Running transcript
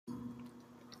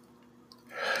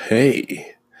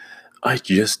Hey, I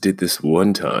just did this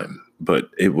one time, but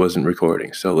it wasn't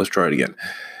recording, so let's try it again.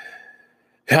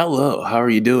 Hello, how are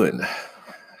you doing?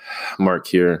 Mark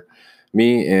here.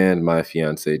 Me and my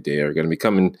fiance Day are going to be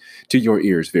coming to your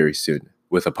ears very soon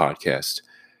with a podcast.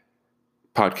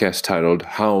 Podcast titled,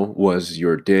 How Was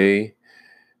Your Day?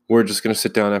 We're just going to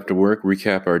sit down after work,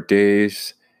 recap our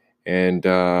days, and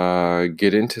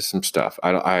get into some stuff.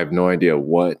 I have no idea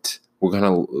what. We're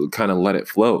going to kind of let it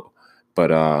flow. But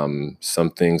some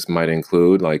things might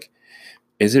include, like,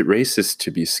 is it racist to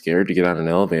be scared to get on an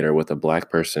elevator with a black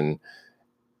person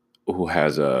who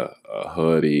has a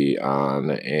hoodie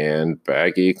on and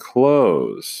baggy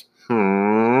clothes?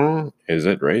 Is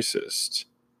it racist?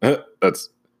 That's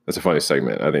a funny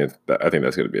segment. I think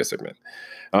that's going to be a segment.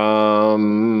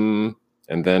 And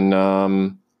then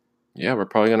we're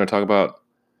probably going to talk about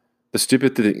the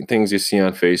stupid things you see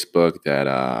on Facebook that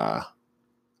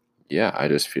I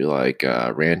just feel like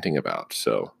ranting about.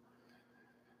 So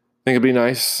I think it'd be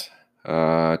nice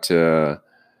to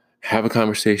have a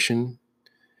conversation,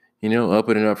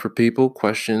 open it up for people,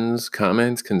 questions,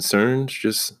 comments, concerns,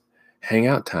 just hang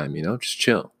out time, just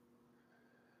chill.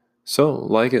 So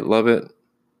like it, love it,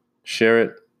 share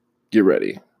it, get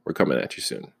ready. We're coming at you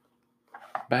soon.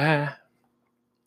 Bye.